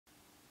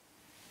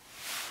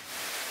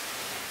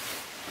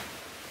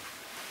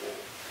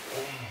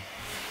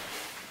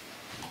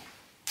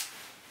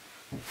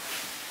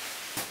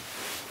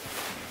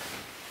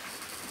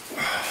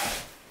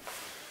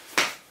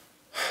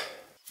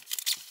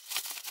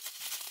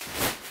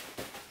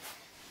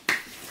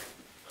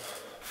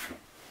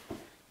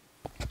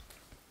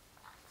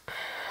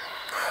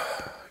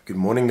Good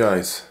morning,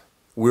 guys.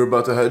 We're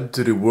about to head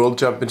to the World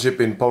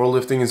Championship in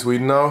Powerlifting in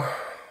Sweden now.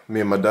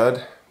 Me and my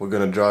dad, we're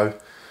gonna drive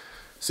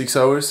 6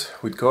 hours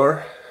with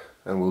car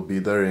and we'll be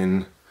there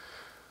in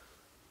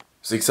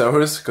 6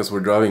 hours because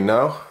we're driving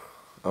now.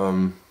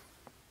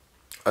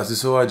 As you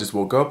saw, I just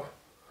woke up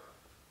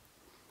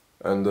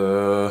and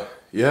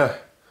yeah,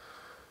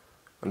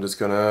 I'm just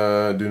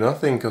gonna do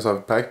nothing because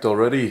I've packed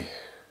already.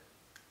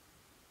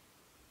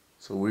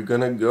 So we're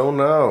gonna go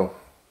now.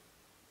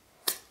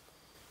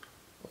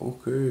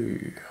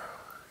 Okay,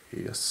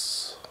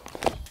 yes.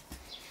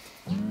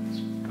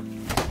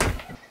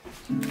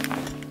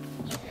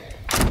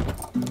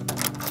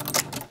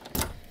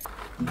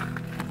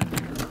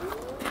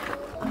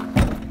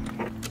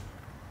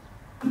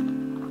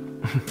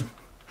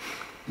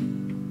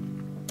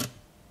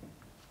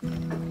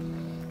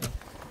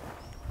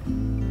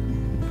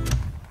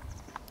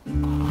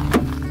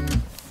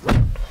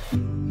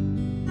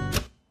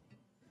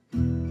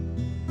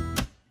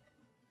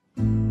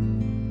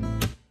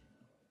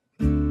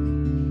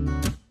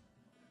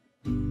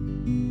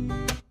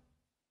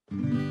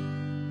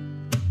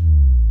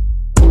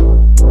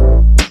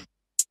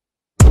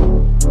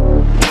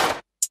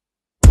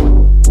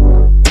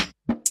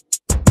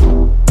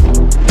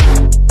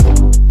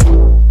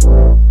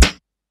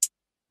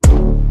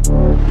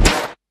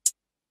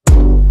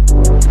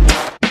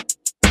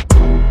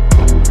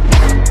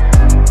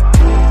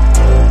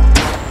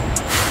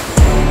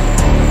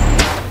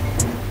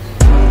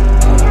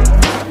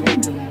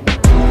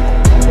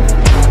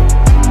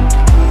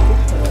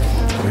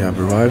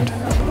 Arrived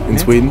in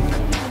Sweden.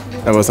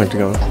 I was like to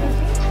go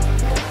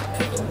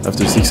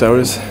after 6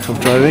 hours of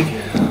driving.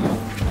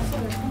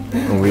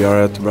 And we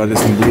are at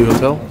Radisson Blue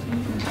Hotel.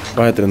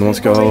 Hva heter det når man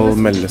skal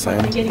melde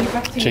seg inn?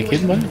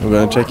 Check-in, man. We're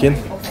gonna check in.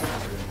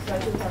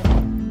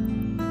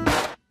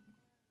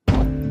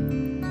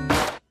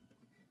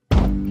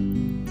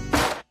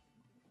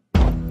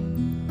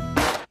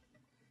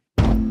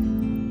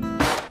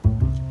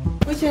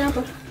 What's your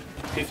number?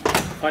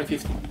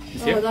 550.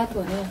 Oh, that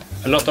one, yeah.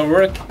 A lot of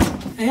work.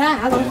 Yeah,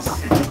 hello. Yes.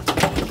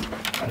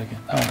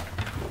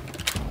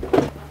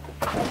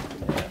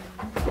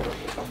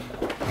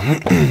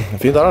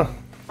 Fint da.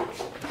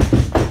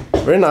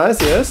 Very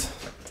nice, yes.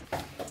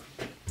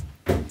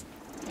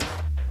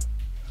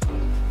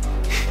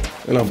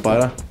 En lampe her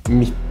da,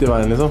 midt i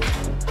veien liksom.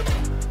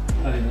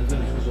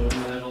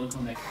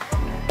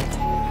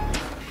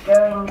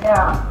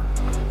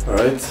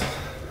 Alright,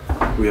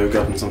 we have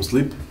gotten some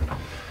sleep.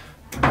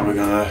 And we're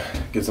gonna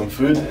get some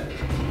food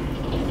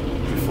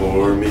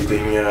before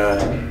meeting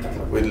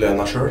with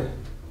Lena Schur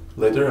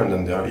later and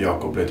then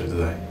Jakob later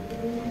today.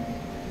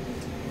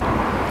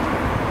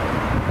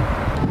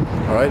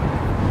 Alright,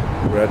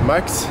 we're at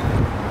Max,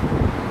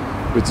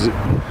 which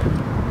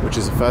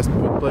is a fast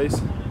food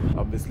place.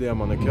 Obviously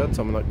I'm on a cut,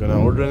 so I'm not gonna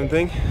order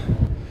anything.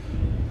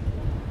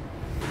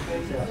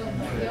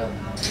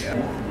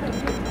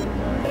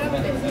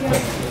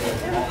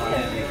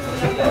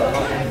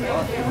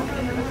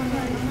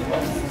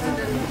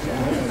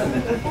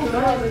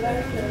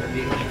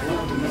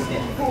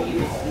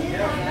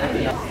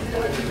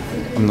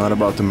 I'm not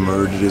about to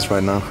merge this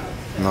right now.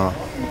 No.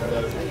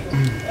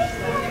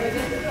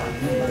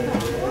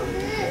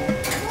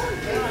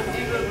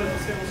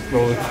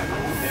 Roll it.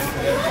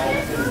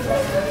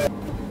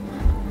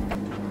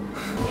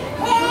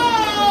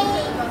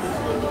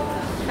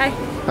 Hi.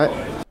 Hi.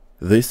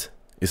 This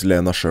is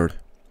Lena Schur.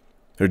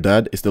 Her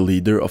dad is the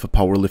leader of a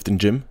powerlifting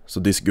gym, so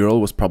this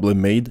girl was probably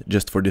made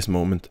just for this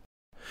moment.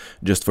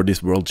 Just for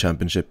this world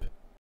championship.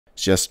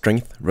 She has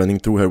strength running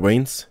through her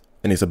veins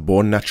and is a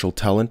born natural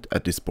talent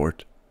at this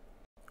sport.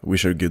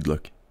 Wish her good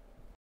luck.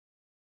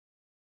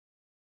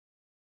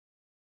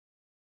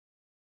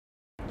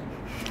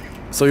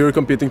 So you're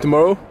competing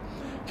tomorrow?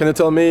 Can you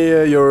tell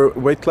me your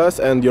weight class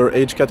and your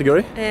age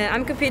category?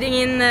 I'm competing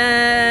in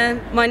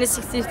minus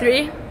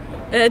 63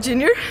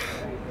 junior.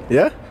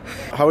 Yeah?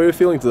 How are you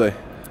feeling today?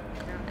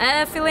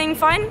 Feeling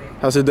fine.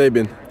 How's your day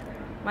been?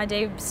 My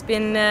day's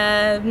been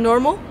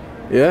normal.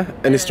 Yeah?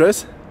 Any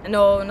stress?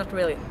 No, not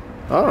really.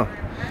 Ah.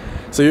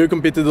 So you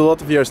competed a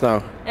lot of years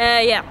now?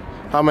 Yeah.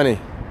 How many?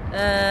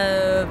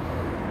 9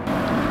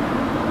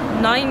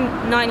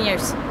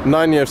 years.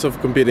 9 years of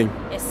competing?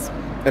 Yes.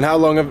 And how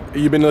long have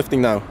you been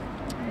lifting now?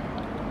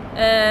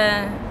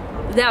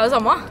 Det er jo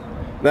samme.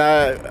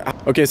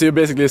 Okay, so you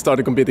basically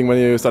started competing when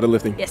you started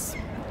lifting? Yes.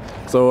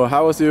 So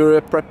how has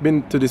your prep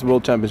been to this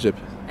World Championship?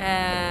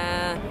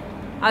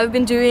 I've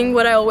been doing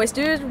what I always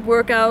do,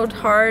 work out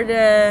hard,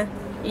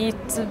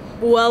 eat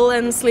well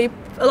and sleep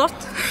a lot.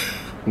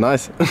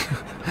 Nice.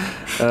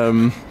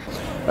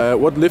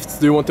 What lifts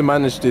do you want to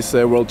manage this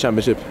World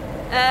Championship?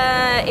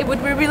 It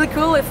would be really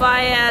cool if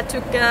I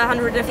took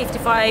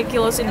 155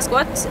 kilos in the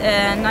squat,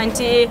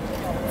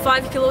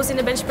 95 kilos in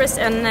the bench press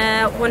and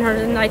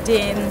 190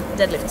 in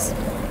deadlifts.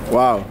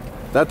 Wow,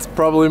 that's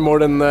probably more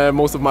than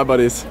most of my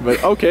buddies,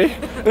 but okay.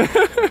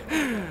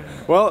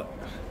 Well,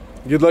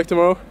 good luck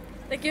tomorrow.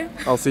 Thank you.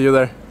 I'll see you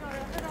there.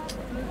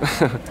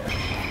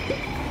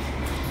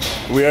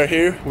 We are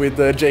here with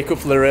Jacob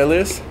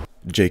Laurelius.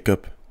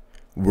 Jacob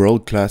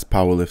World-class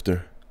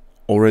powerlifter.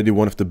 Already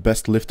one of the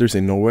best lifters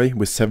in Norway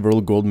with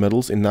several gold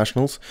medals in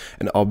nationals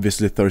and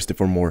obviously thirsty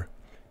for more.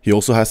 He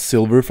also has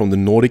silver from the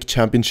Nordic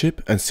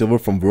Championship and silver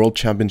from World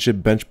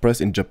Championship bench press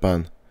in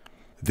Japan.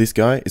 This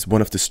guy is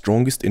one of the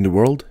strongest in the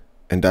world,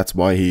 and that's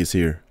why he is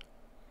here.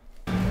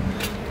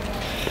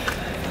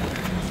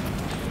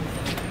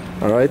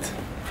 Alright.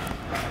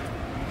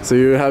 So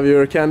you have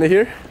your candy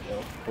here? Yeah,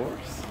 of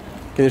course.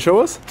 Can you show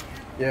us?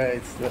 Yeah,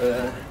 it's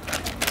the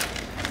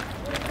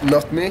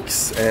nut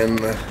mix and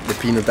the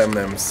peanut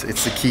M&Ms.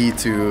 It's the key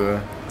to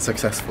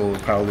successful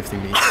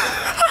powerlifting meet.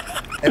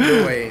 And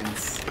the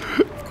weigh-ins,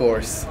 of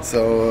course.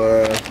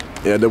 So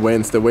yeah, the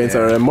weigh-ins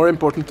are more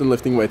important than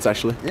lifting weights,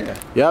 actually.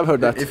 Yeah, I've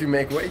heard that. If you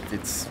make weight,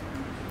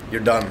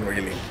 you're done,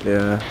 really.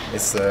 Yeah.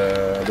 It's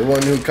the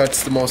one who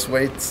cuts the most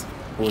weight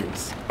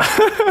wins.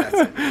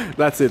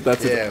 That's it.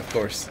 Yeah, of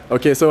course.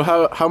 Okay, so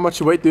how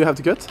much weight do you have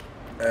to cut?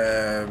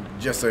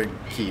 Just a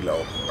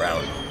kilo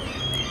round.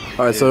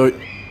 Alright, so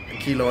a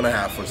kilo and a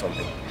half or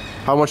something.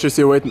 how much is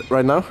your weight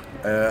right now?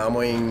 I'm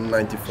weighing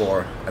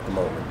 94 at the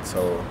moment,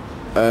 so...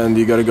 And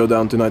you gotta go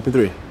down to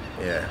 93?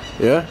 Yeah.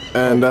 Yeah?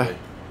 And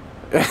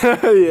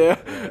yeah.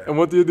 And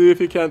what do you do if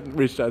you can't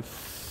reach that?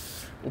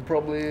 We'll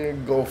probably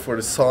go for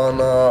the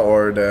sauna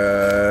or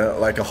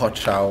like a hot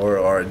shower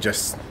or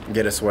just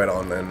get a sweat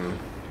on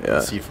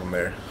and see from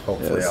there.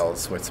 Hopefully I'll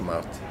sweat some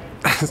out.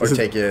 Or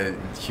take a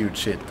huge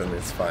shit and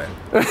it's fine.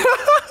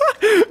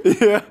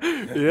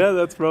 yeah,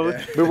 that's probably.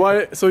 But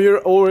why? So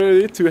you're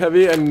already too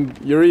heavy and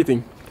you're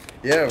eating?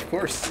 Yeah, of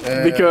course.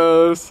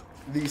 Because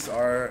these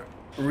are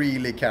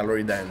really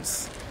calorie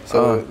dense.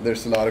 So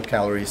there's a lot of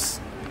calories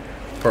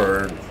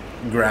per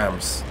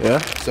grams. Yeah.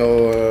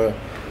 So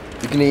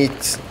you can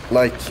eat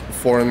like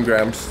 400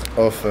 grams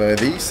of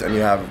these and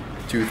you have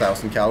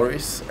 2,000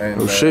 calories.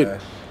 And oh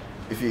shit.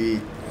 If you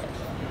eat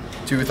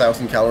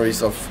 2,000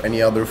 calories of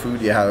any other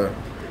food, you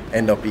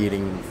end up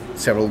eating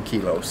several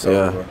kilos.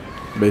 So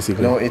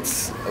basically. No,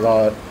 it's a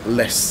lot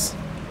less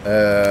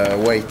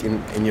weight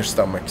in your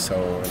stomach.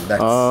 So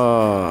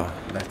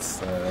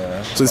that's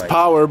so it's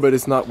power, but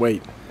it's not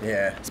weight.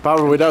 Yeah. It's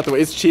power without the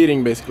weight. It's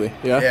cheating, basically.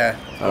 Yeah. Yeah.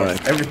 All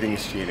right. Everything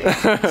is cheating.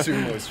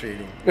 Sumo is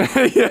cheating.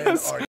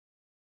 Yes.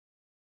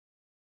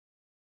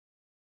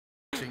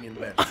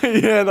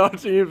 Yeah, not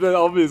cheap,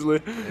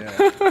 obviously. Yeah.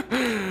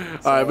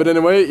 Alright, but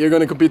anyway, you're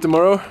gonna compete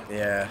tomorrow.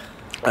 Yeah.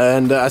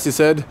 And as you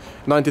said,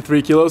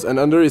 93 kilos and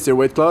under is your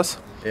weight class.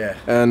 Yeah.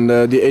 And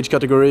the age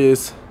category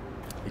is?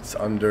 It's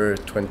under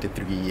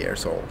 23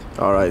 years old.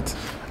 Alright.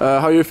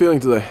 How are you feeling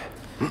today?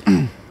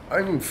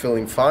 I'm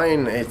feeling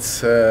fine.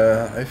 It's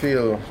I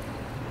feel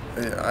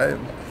I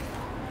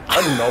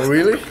don't know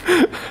really.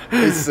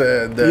 It's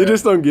you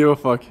just don't give a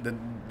fuck.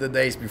 The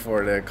days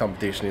before the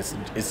competition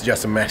it's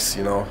just a mess,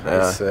 you know.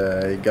 It's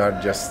you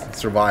gotta just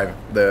survive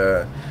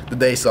the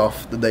days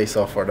off. The days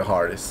off are the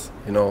hardest,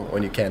 you know,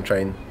 when you can't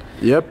train.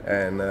 Yep.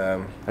 And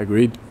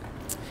agreed.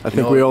 I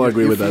think we all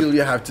agree with that. You feel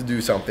you have to do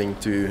something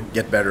to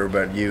get better,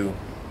 but you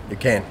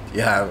can't.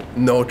 You have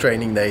no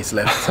training days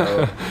left,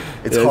 so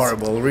it's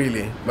horrible,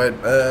 really. But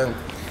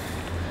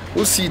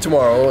we'll see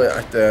tomorrow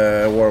at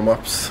the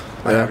warm-ups.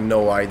 I have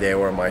no idea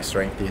where my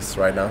strength is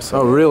right now.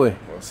 So oh, really?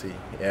 We'll see.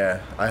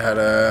 Yeah, I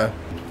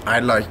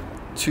had like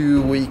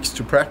 2 weeks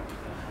to prep.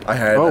 I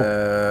had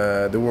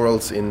the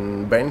Worlds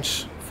in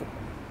bench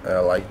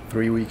like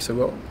 3 weeks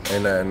ago,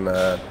 and then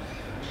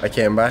I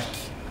came back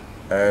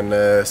and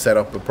set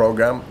up a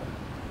program.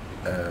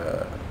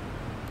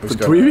 For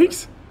 3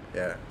 weeks?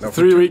 Yeah, no,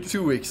 3 weeks.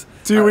 2 weeks.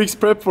 2 weeks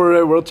prep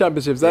for World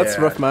Championships. That's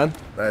rough, man.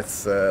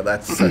 That's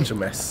such a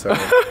mess. So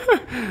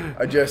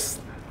I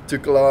just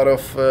took a lot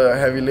of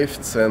heavy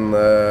lifts and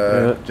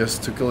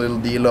just took a little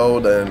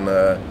deload and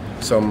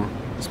some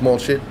small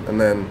shit, and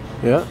then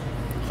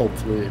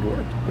hopefully it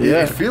worked.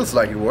 It feels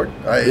like it worked.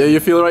 You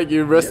feel like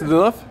you rested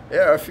enough?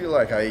 Yeah, I feel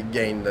like I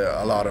gained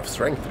a lot of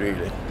strength,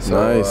 really. So,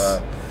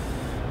 nice.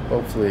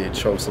 Hopefully it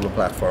shows on the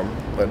platform,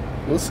 but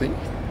we'll see.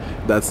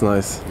 That's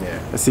nice. Yeah.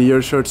 I see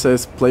your shirt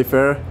says play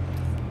fair,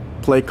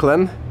 play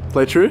clean,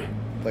 play true.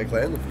 Play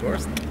clean, of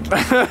course.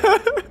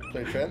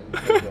 Play trend.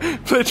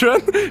 Play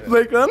trend.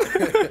 Play clean.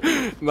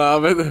 Nah,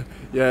 but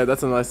yeah,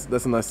 that's a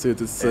nice suit.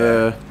 It's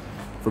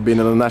for being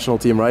in the national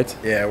team, right?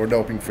 Yeah, we're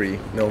doping free.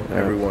 No,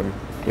 everyone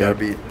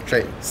gotta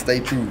stay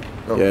true.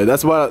 No. Yeah,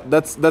 that's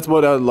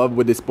what I love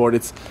with this sport.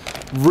 It's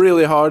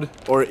really hard,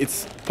 or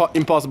it's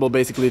impossible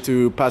basically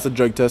to pass a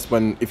drug test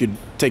if you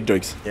take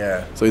drugs.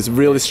 Yeah. So it's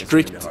really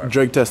strict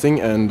drug testing,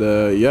 and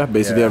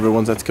basically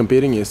everyone that's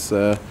competing is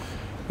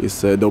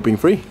doping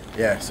free.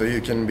 Yeah, so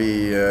you can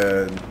be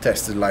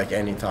tested like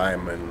any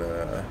time, and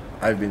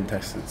I've been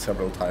tested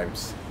several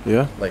times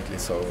lately.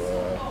 So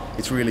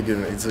it's really good.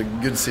 It's a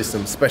good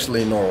system,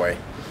 especially in Norway.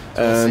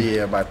 So we'll see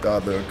about the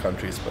other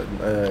countries, but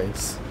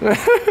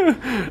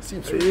it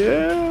seems true.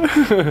 Yeah.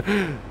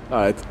 All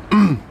right.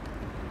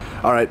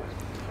 All right.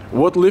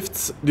 What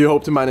lifts do you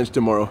hope to manage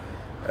tomorrow?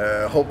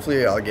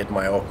 Hopefully I'll get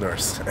my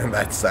openers, and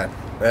that's that.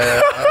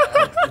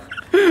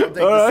 I'll take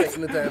the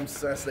second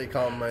attempts as they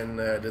come, and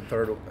the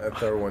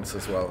third ones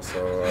as well.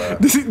 So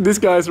this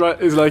guy's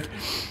is like,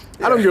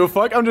 I don't give a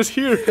fuck. I'm just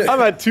here. I've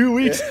had 2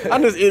 weeks.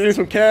 I'm just eating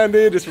some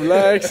candy, just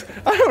relax.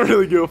 I don't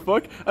really give a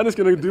fuck. I'm just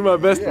gonna do my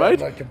best, right?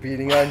 I'm not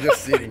competing. I'm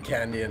just eating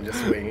candy and just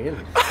swinging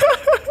in.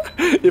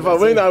 If I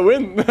win, I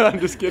win. I'm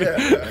just kidding.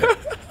 Yeah,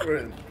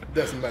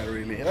 doesn't matter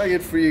really. And I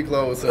get free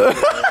clothes and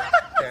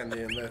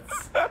candy, and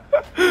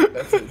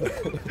that's it.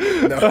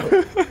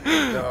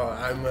 no,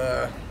 I'm.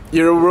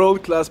 You're a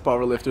world-class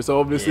powerlifter, so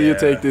obviously you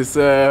take this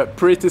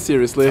pretty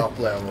seriously. Top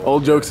level. All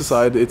jokes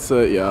aside, it's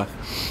yeah.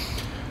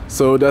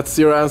 So that's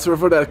your answer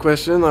for that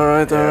question. All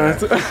right, all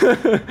right.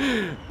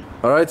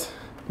 All right.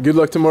 Good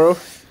luck tomorrow.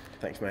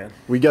 Thanks, man.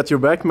 We got your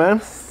back,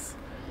 man.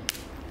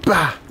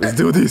 Bah! Let's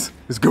do this.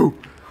 Let's go.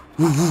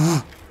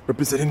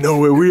 Representing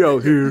Norway, we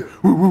out here.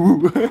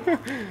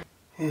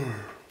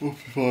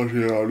 Fy faen, så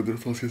jævlig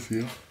drøtt, hva skal jeg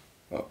si?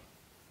 Ja.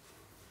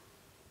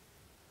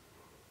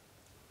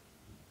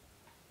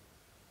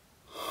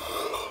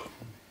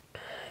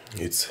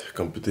 It's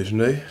competition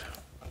day.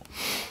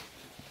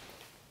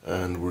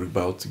 And we're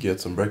about to get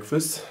some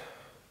breakfast.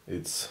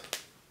 It's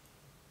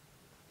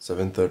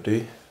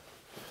 7:30.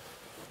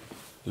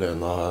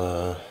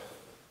 Lena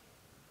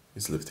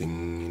is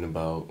lifting in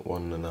about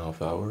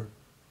 1.5 hours.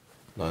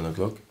 9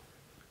 o'clock,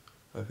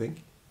 I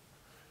think.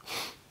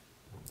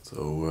 So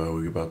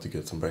we're about to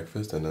get some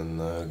breakfast and then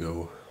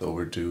go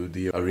over to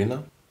the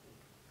arena.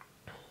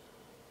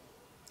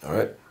 All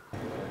right.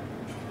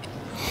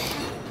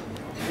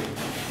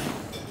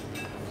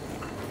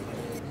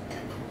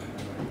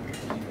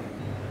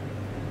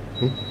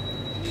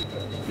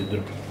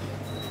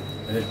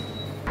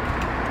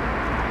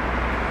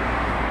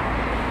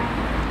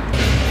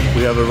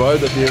 We have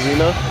arrived at the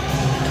arena.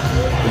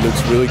 It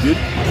looks really good.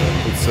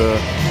 It's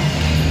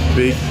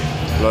big,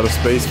 a lot of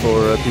space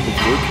for people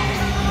to look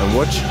and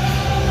watch.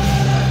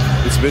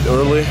 It's a bit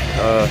early.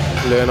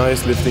 Lena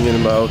is lifting in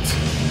about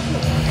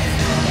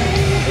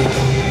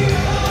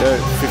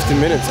 15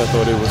 minutes. I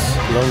thought it was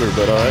longer,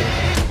 but alright.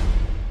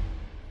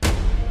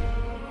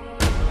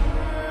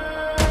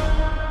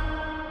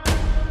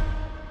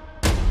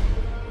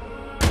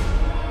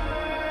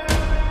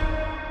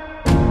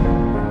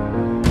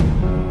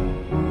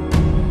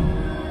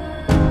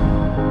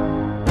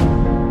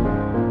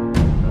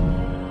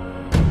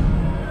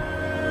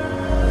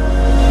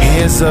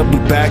 Hands up, we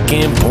back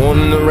in, born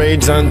in the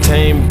rage,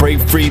 untamed. Break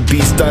free,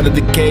 beast out of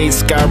the cage.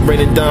 Sky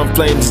raining down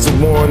flames, it's a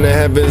war in the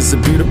heavens. A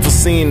beautiful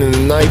scene in the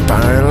night,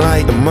 behind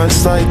light. And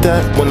much like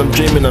that, when I'm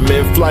dreaming, I'm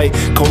in flight.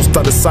 Coast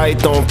out of sight,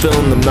 though I'm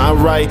feeling I'm not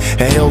right.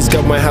 And hell's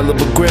got my hell of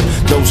a grip.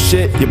 No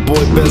shit, your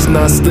boy best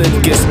not slip.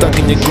 Get stuck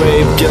in your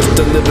grave, just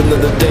to live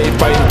another day.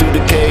 Fighting through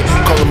the cave,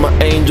 calling my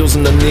angels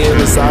and the kneel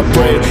as I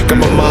pray. Got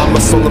my mind, my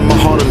soul, and my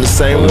heart in the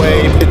same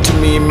way. It took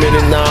me a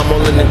minute, now I'm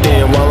all in it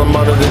in. While I'm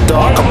out of the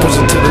dark, I'm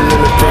pushing to the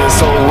limit, friend.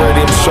 So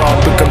ready, I'm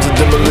sharp, here comes a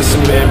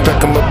demolition man.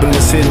 Pack 'em up in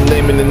this hidden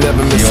name and they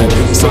never missing.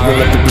 Something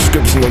like the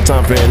prescription, no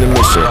time for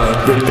intermission.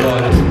 Rip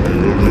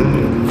it.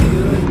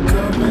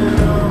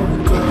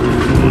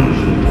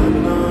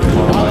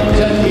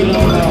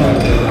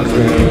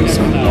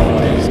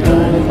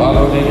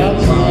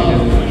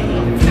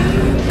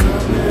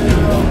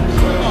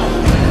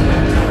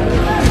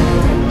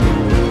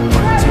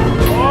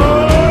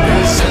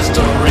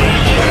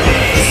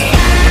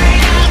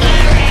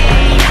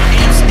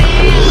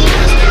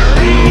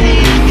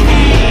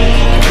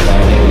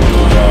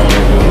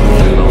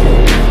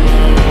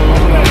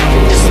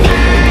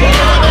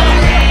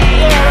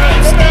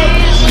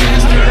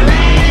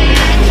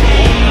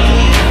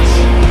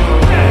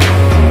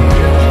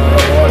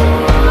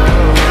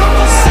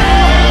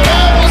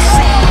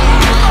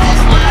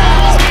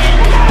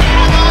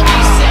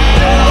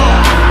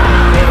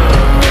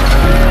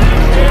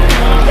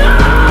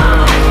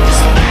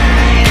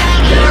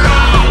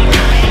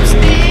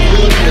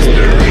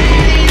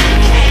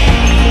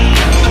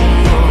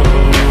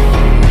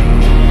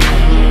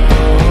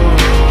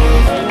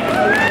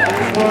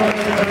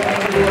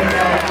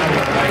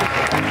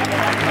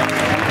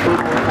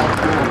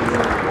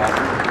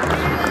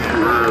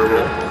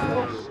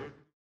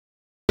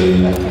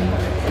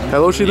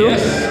 Hello, Shido.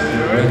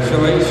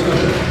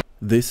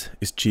 This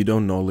is Chido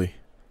Nolly.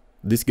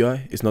 This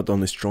guy is not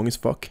only strong as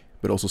fuck,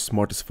 but also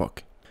smart as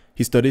fuck.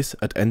 He studies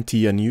at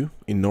NTNU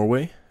in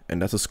Norway,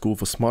 and that's a school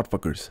for smart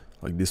fuckers,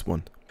 like this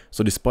one.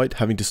 So despite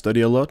having to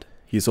study a lot,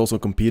 he is also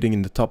competing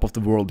in the top of the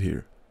world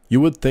here.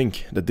 You would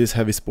think that this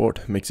heavy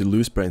sport makes you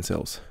lose brain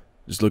cells.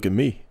 Just look at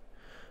me.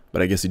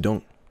 But I guess you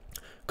don't.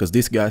 Cause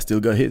this guy still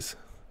got his.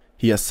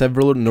 He has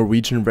several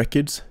Norwegian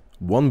records,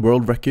 1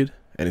 world record,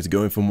 and is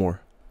going for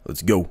more.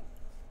 Let's go.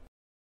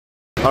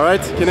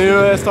 Alright, can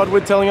you start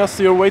with telling us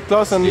your weight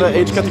class and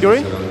age category?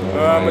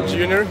 I'm a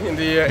junior in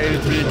the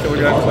 83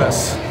 kilogram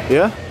class.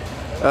 Yeah?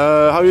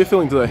 How are you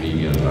feeling today?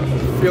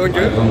 Feeling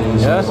good.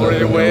 Yeah?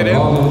 Already weighed in.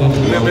 A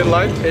little bit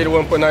light,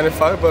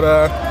 81.95, but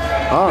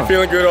been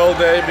feeling good all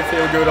day, been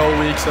feeling good all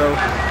week, so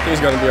I think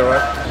it's gonna be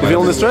alright. You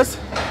feeling the stress?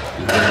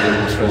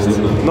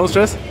 No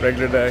stress?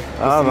 Regular day.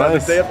 Ah,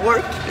 nice. Day at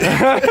work.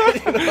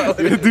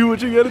 You do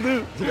what you gotta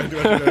do.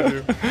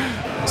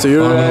 So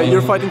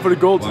you're fighting for the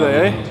gold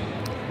today, eh?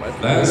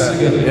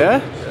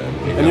 Yeah?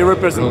 And you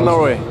represent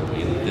Norway.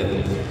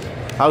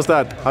 How's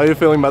that? How are you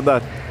feeling about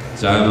that?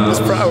 It's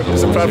proud.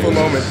 It's a proudful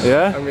moment.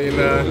 Yeah? I mean,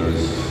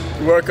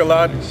 you work a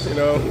lot, you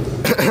know,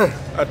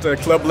 at the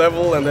club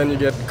level, and then you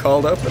get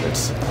called up, and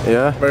it's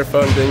very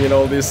fun being in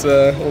all this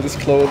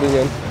clothing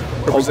and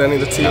representing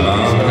the team.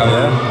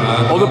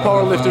 All the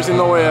powerlifters in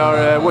Norway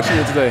are watching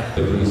you today.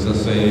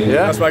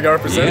 Yeah? That's what I gotta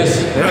represent. Yes.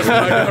 That's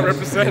what I gotta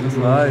represent.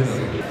 Nice.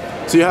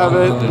 So you have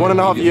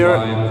 1.5 year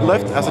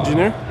left as a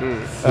junior.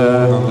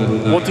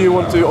 What do you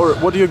want to, or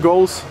what are your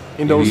goals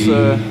in those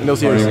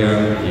years?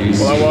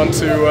 Well, I want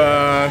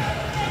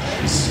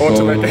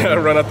to make,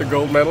 run at the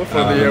gold medal for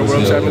the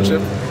World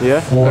Championship.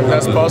 Yeah. If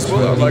that's possible,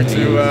 I'd like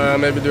to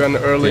maybe do an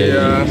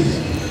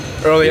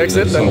early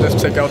exit and just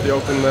check out the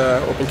open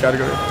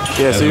category.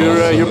 Yeah. So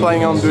you're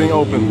planning on doing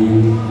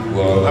open?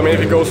 I mean,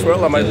 if it goes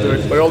well, I might do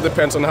it. But it all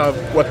depends on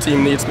what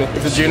team needs me.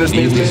 If the juniors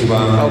need me,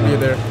 I'll be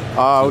there.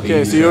 Ah,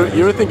 okay. So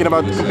you're thinking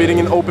about competing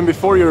in open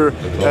before you're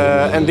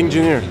ending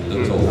junior.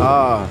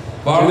 Ah.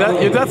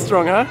 You're that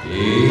strong, huh?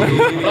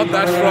 Not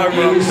that strong,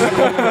 but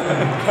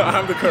I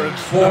have the courage.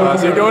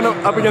 So you're going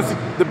up against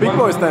the big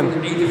boys then?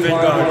 Big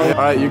dogs.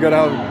 Alright, you gotta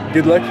have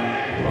good luck.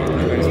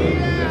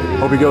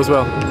 Hope it goes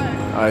well.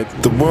 Alright.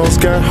 The world's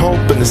got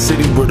hope in the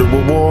city where the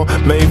reward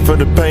made for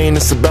the pain.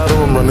 It's a battle,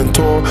 I'm running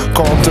toward.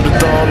 Calm to the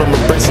dawn, I'm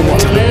embracing it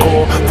to the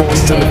core.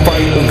 Forced to the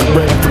fight, and get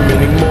ready for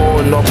many more.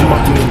 And off I'm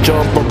up in the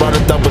jump, I ride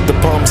it out with the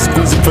pump.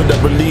 Squeezing for that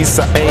release,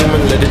 I aim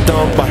and let it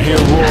dump. I hear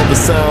a roar of a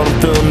sound, I'm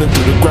feeling it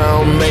through the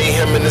ground.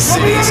 Mayhem in the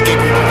city,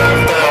 escaping when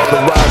I'm down. To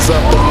rise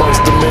up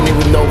amongst the many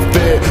with no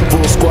fear.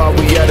 Full squad,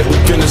 we at it, we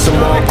finish them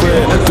all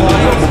clear. Through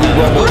the rumble, we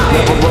rumble,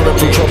 never running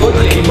from trouble.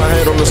 Keep my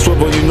head on the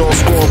swivel, you know I'm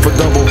scoring for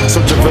double.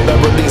 Searching for that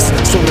release,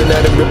 swimming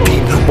at it,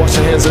 repeat. Wash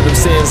your hands of them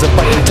sins and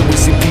fight until we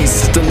see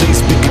peace. It's the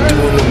least we can do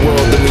in the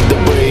world, that need the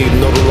brave.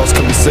 Know the lost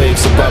can be saved,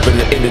 surviving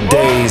the end of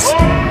days.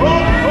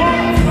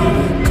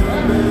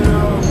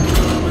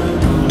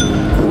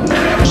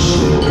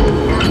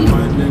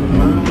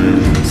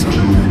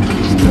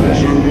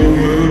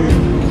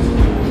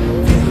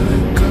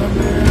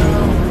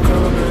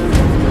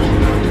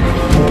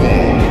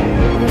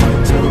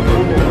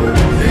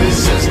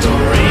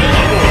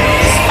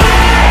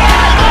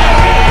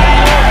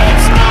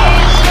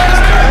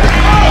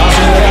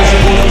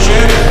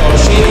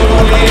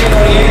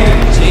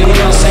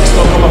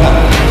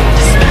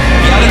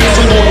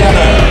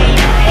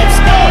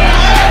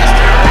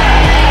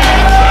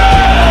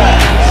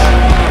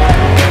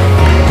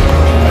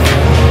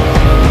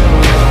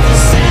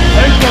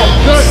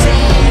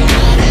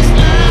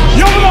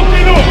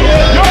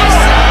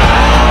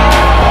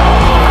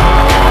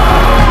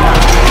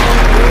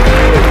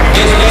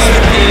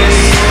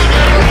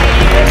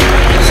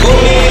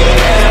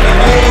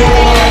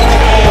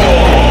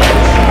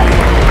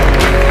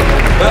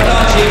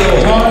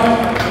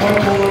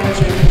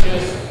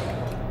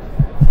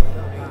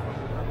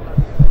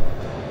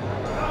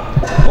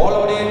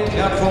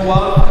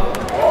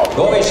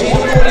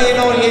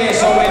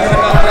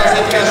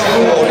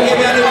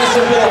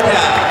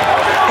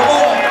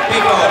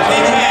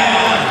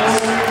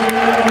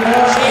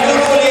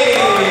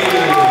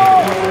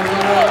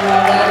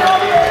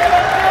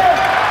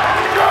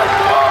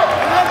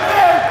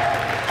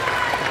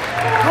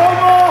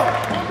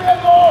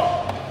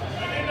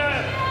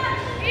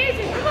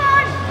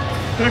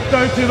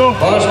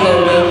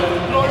 Varsågod.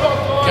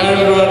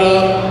 Karolröda,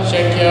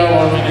 Tjeckien,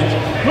 1 minute.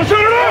 Nu kör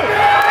du!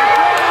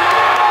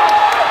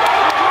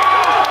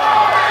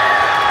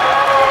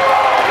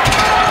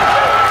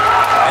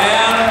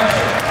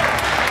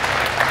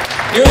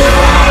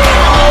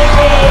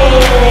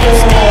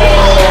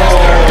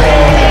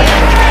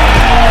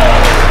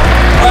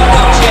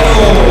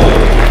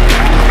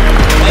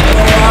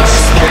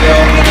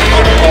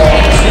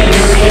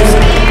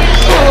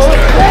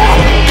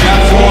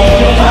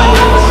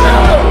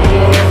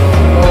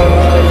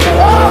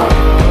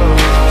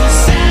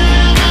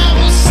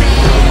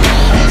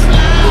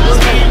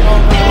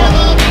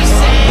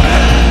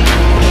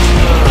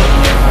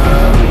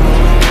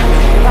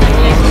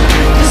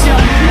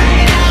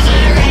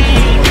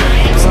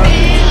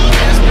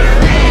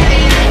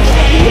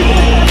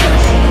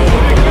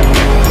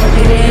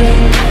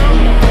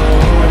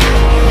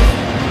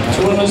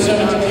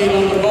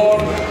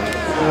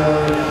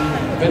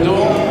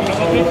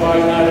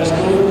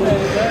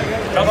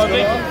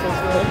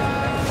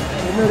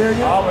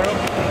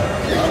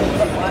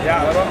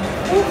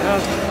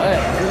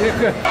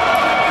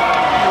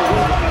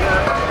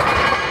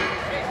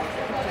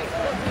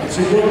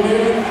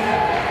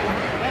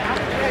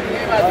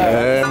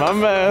 Hey, my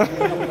man.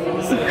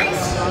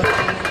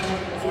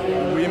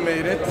 We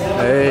made it.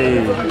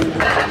 Hey.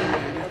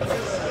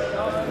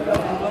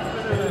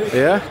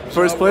 Yeah,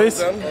 first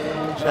place.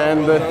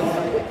 And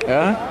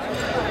yeah,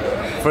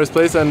 first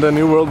place and a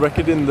new world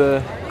record in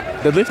the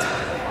deadlift.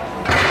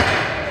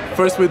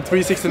 First with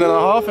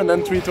 316.5 and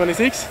then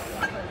 326.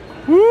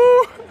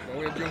 Woo!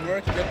 When you do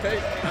work, you get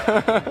paid.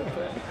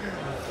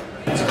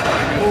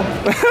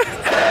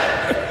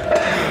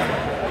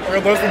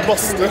 Jag drar för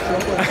bastu.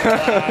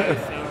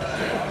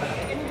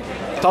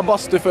 Ta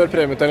bastu før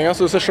premieutdellinga,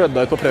 så du ser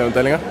shredda ut på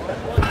premieutdellinga.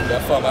 Det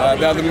er faen meg,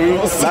 det er the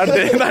moves.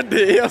 Det er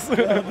det, altså.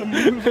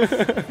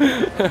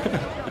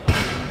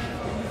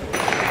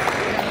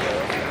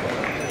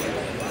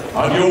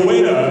 And your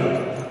winner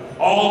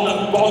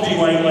on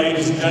bodyweight,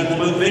 ladies and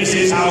gentlemen, this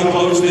is how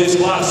close this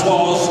class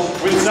was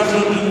with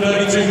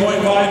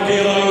 732.5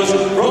 kilos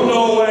from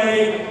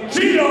Norway,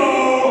 Gino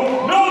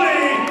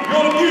Nolly,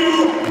 your new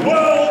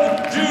World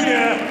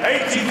Junior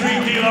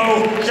 83 kilo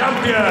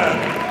champion.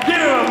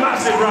 Give him a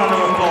massive round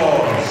of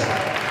applause.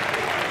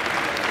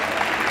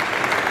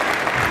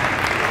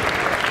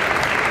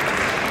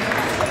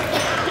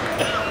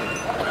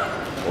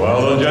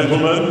 Well done,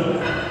 gentlemen.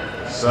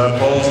 Sir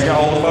Paul to get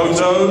all the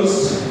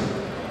photos.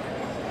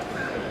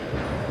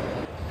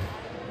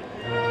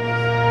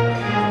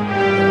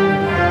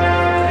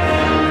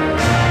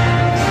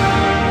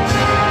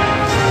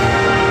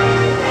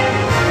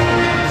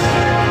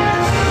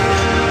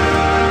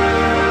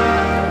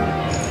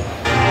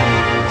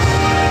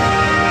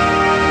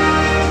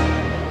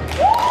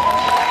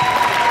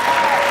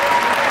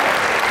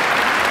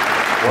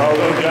 Well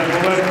done,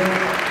 gentlemen.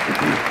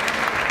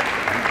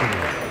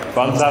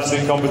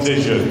 Fantastic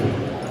competition.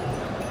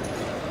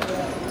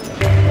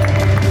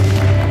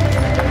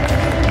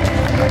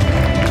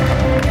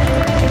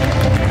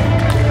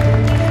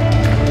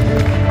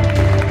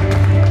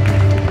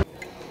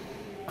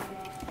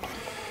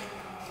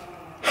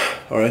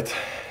 Alright,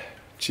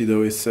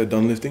 Chido is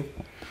done lifting.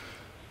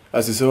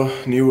 As you saw,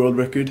 new world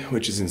record,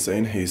 which is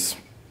insane. He's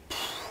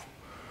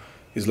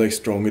like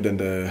stronger than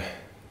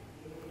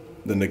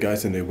the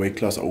guys in the weight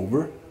class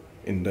over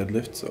in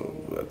deadlift, so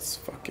that's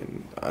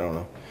fucking, I don't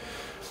know.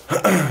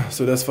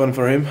 So that's fun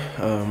for him.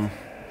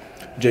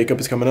 Jacob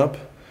is coming up.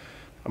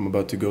 I'm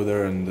about to go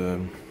there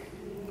and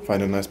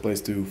find a nice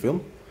place to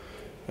film.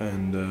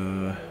 And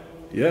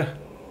yeah,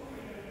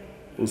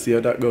 we'll see how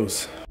that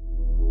goes.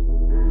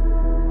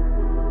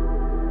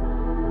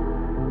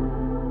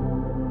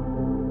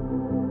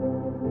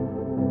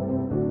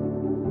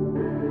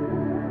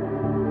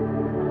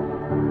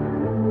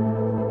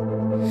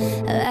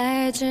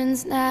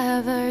 Legends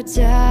never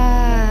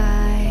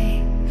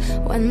die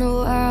when the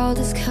world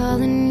is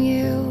calling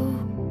you.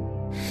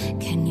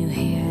 Can you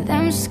hear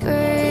them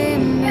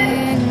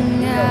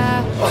screaming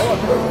out?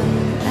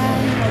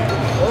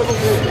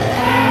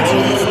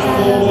 Legends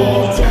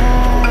never die.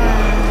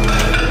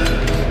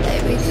 They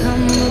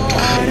become a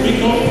part of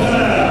you.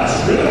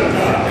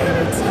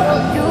 Every time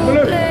you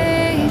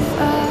play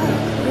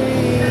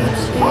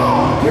for reaching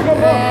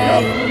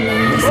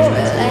greatness,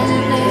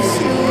 relentless,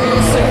 you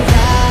survive.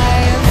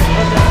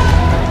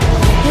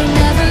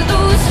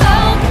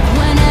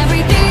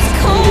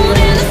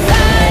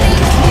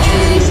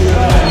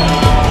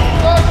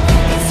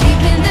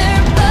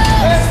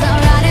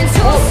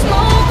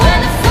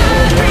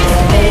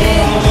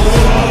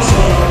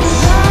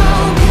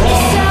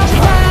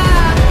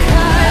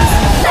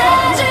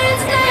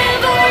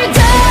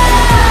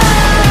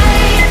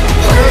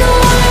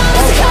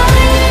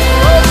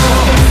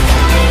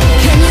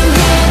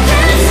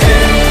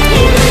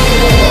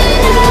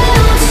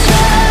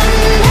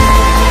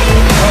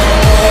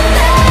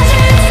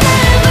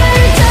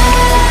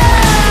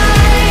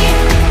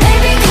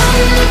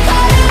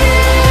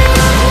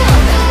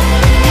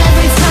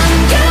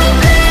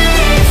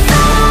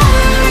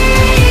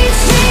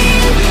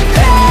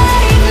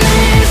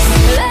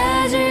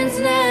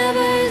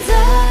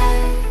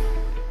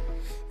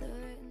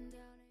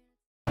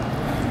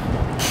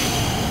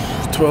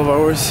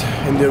 Hours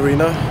in the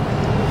arena.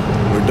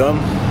 We're done.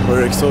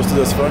 We're exhausted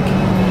as fuck,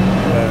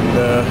 and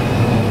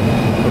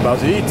we're about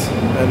to eat.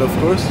 And of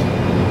course,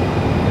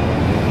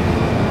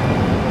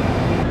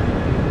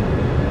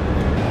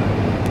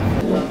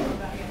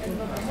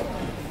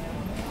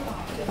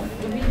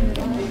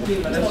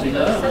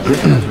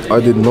 I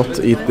did not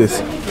eat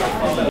this.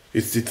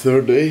 It's the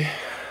third day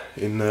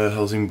in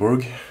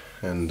Helsingborg,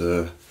 and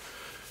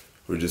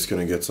we're just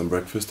gonna get some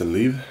breakfast and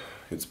leave.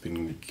 It's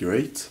been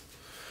great.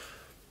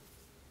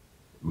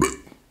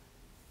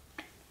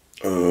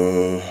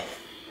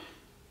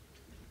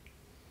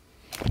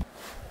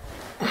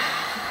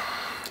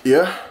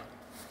 Yeah.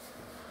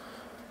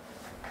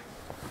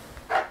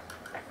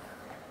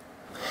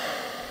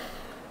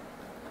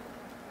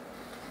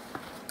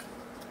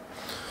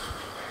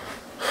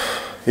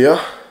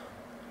 Yeah.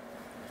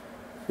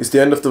 It's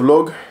the end of the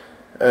vlog,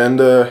 and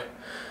I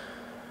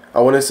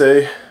want to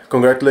say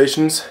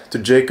congratulations to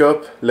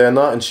Jacob,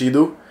 Lena and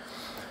Shido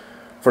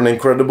for an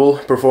incredible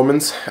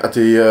performance at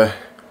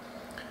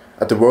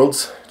the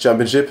World's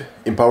Championship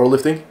in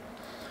powerlifting.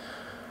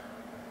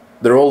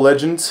 They're all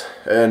legends,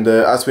 and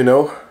as we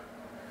know,